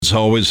It's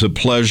always a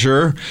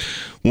pleasure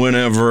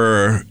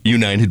whenever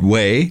United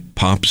Way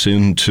pops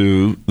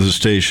into the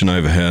station.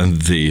 I've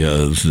had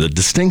the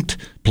distinct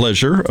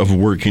pleasure of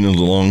working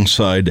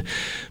alongside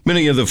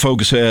many of the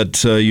folks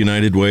at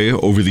United Way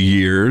over the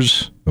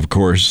years. Of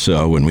course,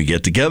 when we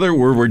get together,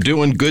 we're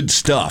doing good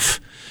stuff.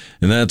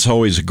 And that's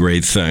always a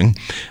great thing.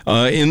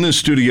 In the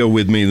studio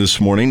with me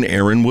this morning,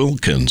 Erin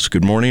Wilkins.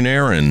 Good morning,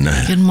 Erin.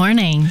 Good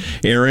morning.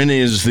 Erin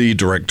is the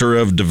Director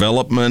of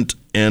Development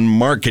and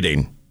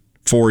Marketing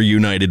for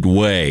United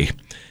Way.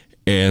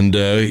 And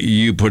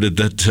you put it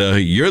that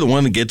you're the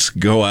one that gets to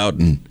go out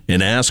and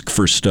ask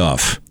for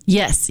stuff.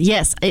 Yes.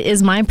 It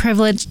is my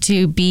privilege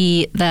to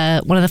be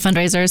one of the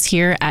fundraisers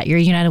here at your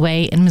United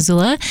Way in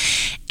Missoula.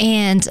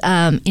 And,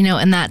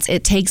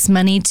 it takes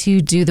money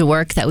to do the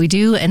work that we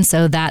do. And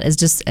so that is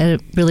just a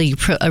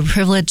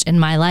privilege in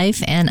my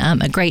life and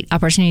a great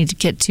opportunity to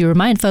get to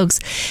remind folks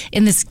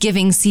in this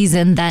giving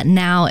season that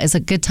now is a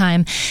good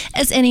time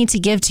as any to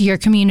give to your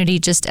community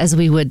just as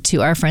we would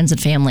to our friends and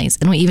families.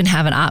 And we even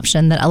have an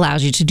option that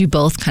allows you to do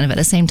both kind of at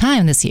the same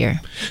time this year.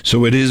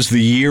 So it is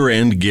the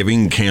year-end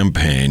giving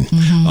campaign.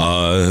 Mm-hmm.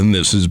 And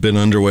this has been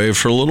underway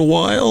for a little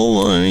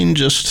while.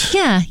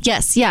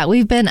 Yeah.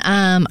 We've been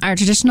our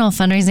traditional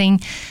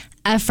fundraising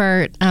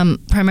effort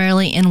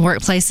primarily in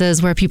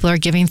workplaces where people are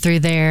giving through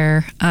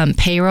their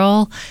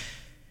payroll.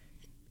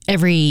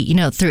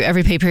 Through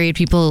every pay period,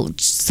 people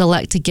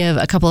select to give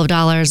a couple of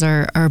dollars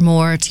or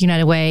more to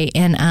United Way,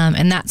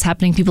 and that's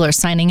happening. People are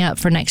signing up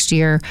for next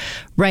year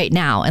right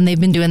now, and they've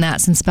been doing that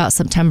since about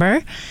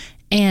September.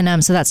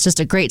 And so that's just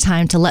a great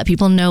time to let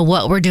people know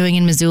what we're doing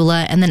in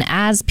Missoula. And then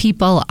as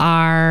people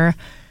are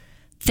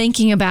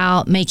thinking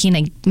about making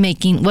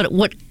what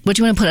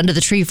you want to put under the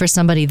tree for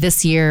somebody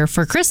this year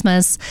for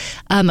Christmas,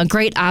 a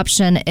great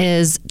option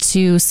is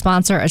to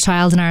sponsor a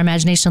child in our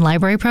Imagination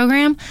Library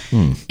program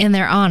in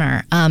their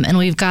honor. And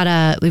we've got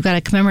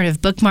a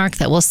commemorative bookmark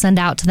that we'll send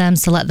out to them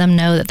to let them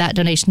know that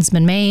donation's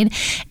been made.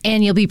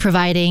 And you'll be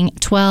providing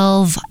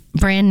 12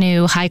 brand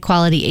new, high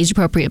quality, age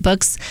appropriate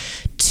books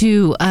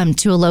to a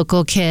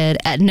local kid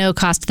at no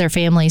cost to their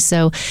family.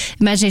 So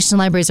Imagination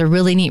Library is a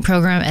really neat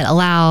program. It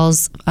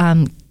allows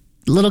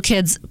little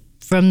kids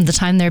from the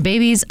time they're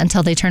babies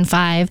until they turn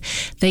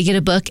 5. They get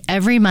a book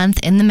every month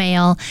in the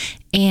mail,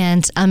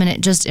 and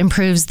it just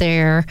improves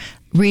their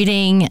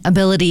reading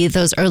ability,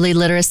 those early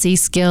literacy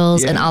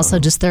skills, and also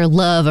just their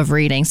love of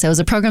reading. So it was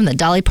a program that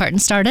Dolly Parton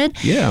started.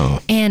 Yeah.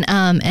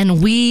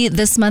 And we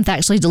this month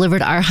actually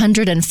delivered our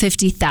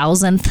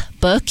 150,000th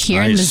book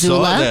here in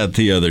Missoula. I saw that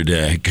the other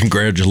day.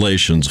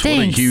 Congratulations. Thanks.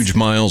 What a huge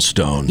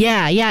milestone.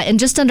 Yeah. In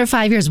just under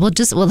 5 years, we'll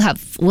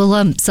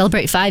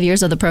celebrate 5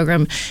 years of the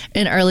program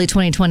in early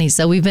 2020.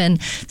 So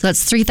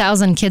that's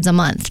 3,000 kids a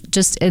month.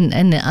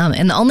 And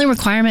the only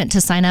requirement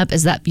to sign up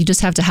is that you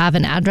just have to have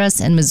an address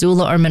in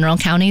Missoula or Monroe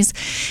counties.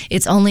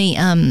 It's only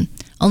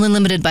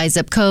limited by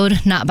zip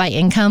code, not by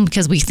income,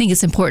 because we think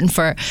it's important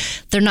for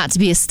there not to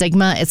be a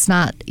stigma. It's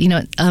not,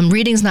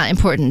 reading's not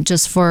important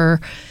just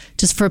for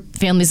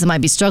families that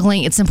might be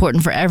struggling. It's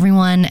important for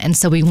everyone. And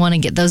so we want to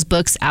get those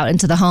books out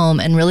into the home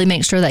and really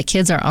make sure that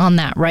kids are on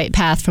that right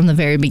path from the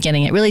very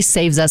beginning. It really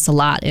saves us a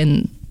lot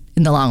in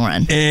the long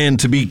run. And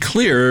to be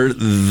clear,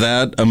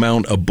 that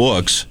amount of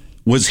books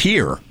was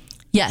here.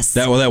 Yes.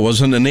 That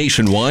wasn't a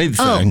nationwide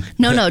thing. Oh,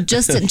 no,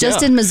 just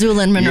in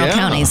Missoula and Monroe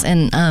counties,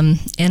 and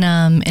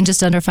in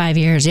just under 5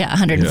 years,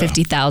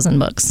 150,000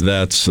 books.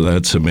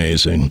 That's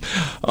amazing.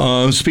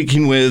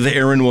 Speaking with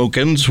Erin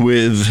Wilkins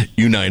with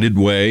United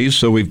Way,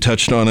 so we've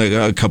touched on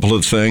a couple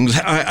of things.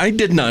 I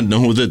did not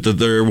know that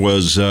there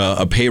was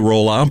a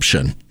payroll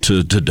option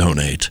to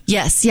donate.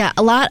 Yes,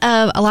 a lot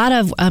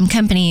of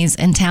companies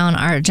in town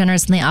are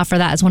generous, and they offer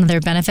that as one of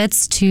their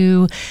benefits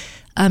to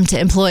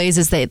employees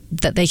is that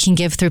they can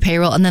give through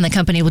payroll, and then the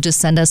company will just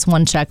send us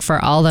one check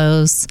for all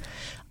those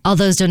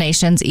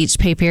donations each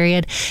pay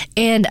period.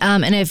 And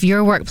if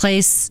your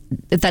workplace,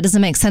 if that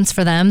doesn't make sense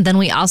for them, then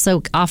we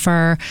also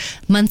offer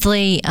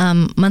monthly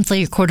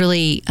or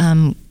quarterly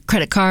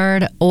credit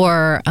card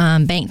or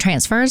bank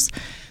transfers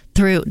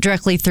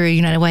directly through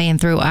United Way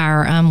and through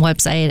our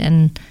website,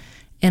 and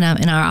in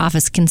our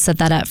office can set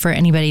that up for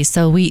anybody.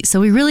 So we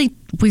really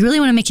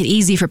want to make it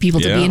easy for people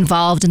to be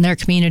involved in their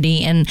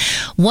community. And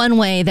one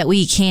way that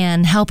we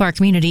can help our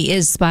community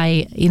is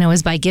by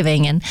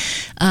giving. And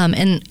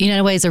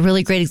United Way is a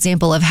really great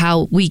example of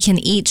how we can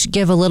each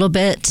give a little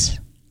bit,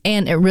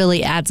 and it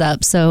really adds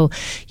up. So,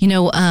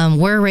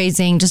 we're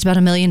raising just about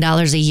 $1 million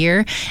a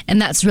year,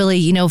 and that's really,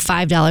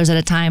 $5 at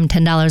a time,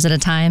 $10 at a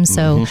time.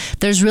 So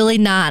there's really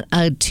not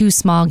a too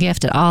small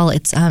gift at all.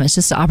 It's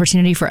just an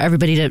opportunity for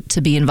everybody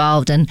to be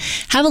involved and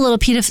have a little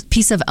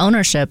piece of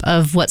ownership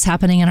of what's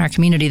happening in our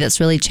community that's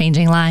really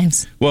changing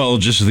lives. Well,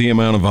 just the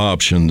amount of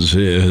options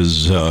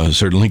is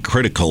certainly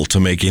critical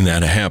to making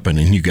that happen,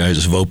 and you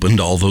guys have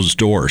opened all those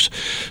doors.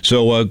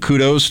 So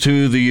kudos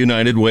to the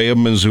United Way of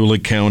Missoula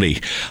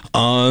County.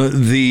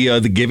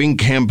 The giving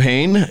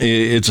campaign,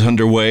 it's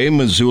underway.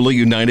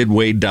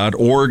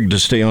 MissoulaUnitedWay.org to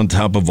stay on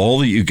top of all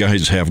that you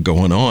guys have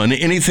going on.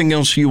 Anything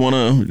else you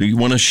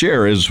wanna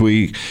share as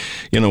we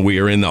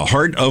are in the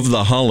heart of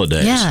the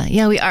holidays?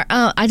 Yeah, we are.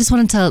 I just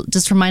wanted to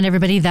remind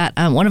everybody that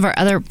one of our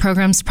other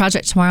programs,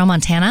 Project Tomorrow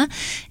Montana,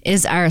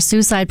 is our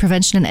suicide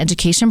prevention and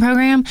education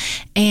program,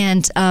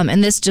 and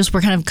this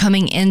we're kind of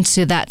coming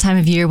into that time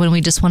of year when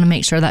we just want to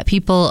make sure that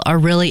people are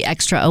really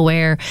extra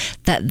aware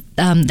that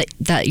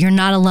that you're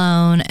not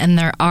alone, and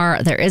there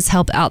is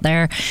help out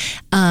there.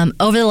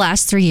 Over the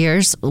last 3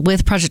 years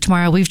with Project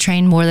Tomorrow, we've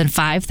trained more than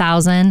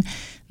 5,000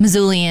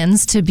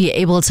 Missoulians to be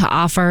able to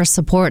offer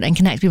support and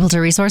connect people to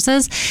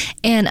resources.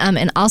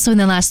 And also in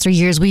the last 3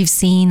 years, we've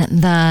seen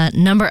the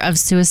number of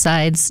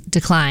suicides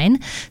decline.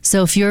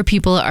 So fewer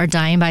people are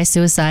dying by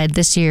suicide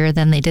this year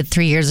than they did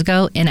 3 years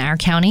ago in our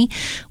county,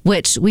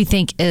 which we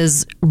think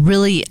is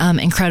really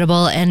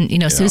incredible. And,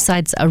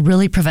 suicide's a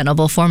really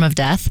preventable form of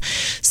death.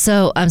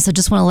 So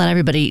just want to let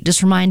everybody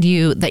just remind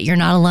you that you're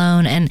not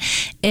alone. And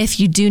if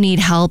you do need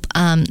help,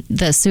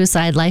 the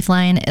Suicide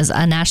Lifeline is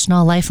a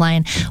national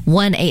lifeline,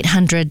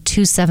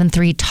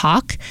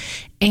 1-800-273-TALK.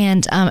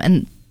 And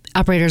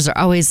operators are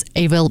always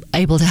able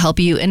to help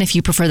you. And if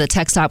you prefer the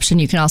text option,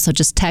 you can also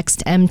just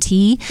text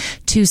MT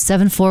to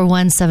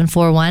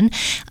 741-741,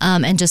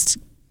 and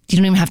you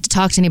don't even have to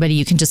talk to anybody.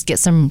 You can just get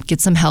some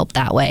help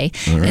that way.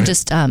 Right. And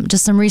just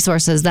some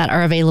resources that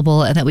are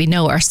available and that we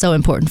know are so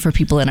important for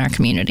people in our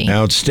community.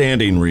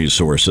 Outstanding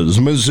resources.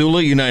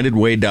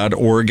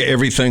 MissoulaUnitedWay.org.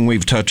 Everything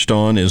we've touched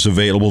on is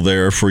available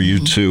there for you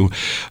to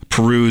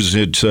peruse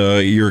at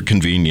your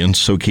convenience,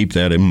 so keep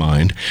that in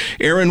mind.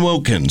 Aaron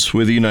Wilkins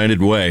with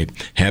United Way.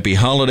 Happy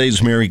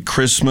holidays, Merry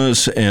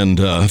Christmas, and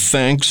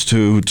thanks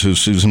to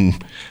Susan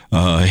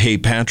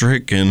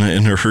Patrick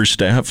and her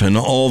staff and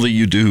all that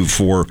you do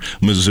for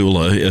Missoula.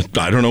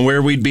 I don't know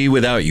where we'd be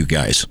without you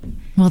guys.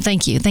 Well,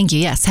 thank you.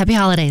 Yes, happy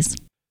holidays.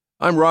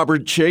 I'm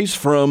Robert Chase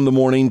from The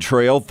Morning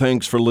Trail.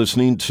 Thanks for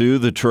listening to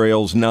the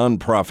Trail's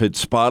Nonprofit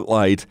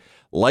Spotlight.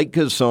 Like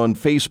us on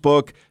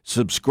Facebook,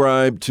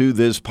 subscribe to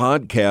this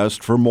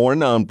podcast for more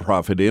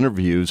nonprofit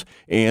interviews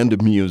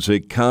and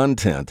music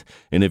content.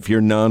 And if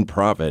your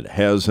nonprofit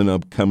has an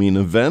upcoming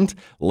event,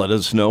 let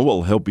us know.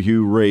 We'll help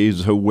you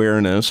raise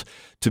awareness.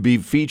 To be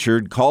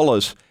featured, call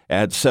us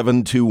at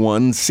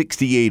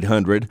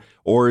 721-6800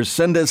 or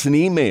send us an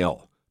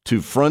email to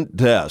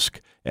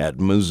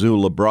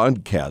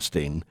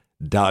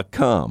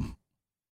frontdesk@MissoulaBroadcasting.com.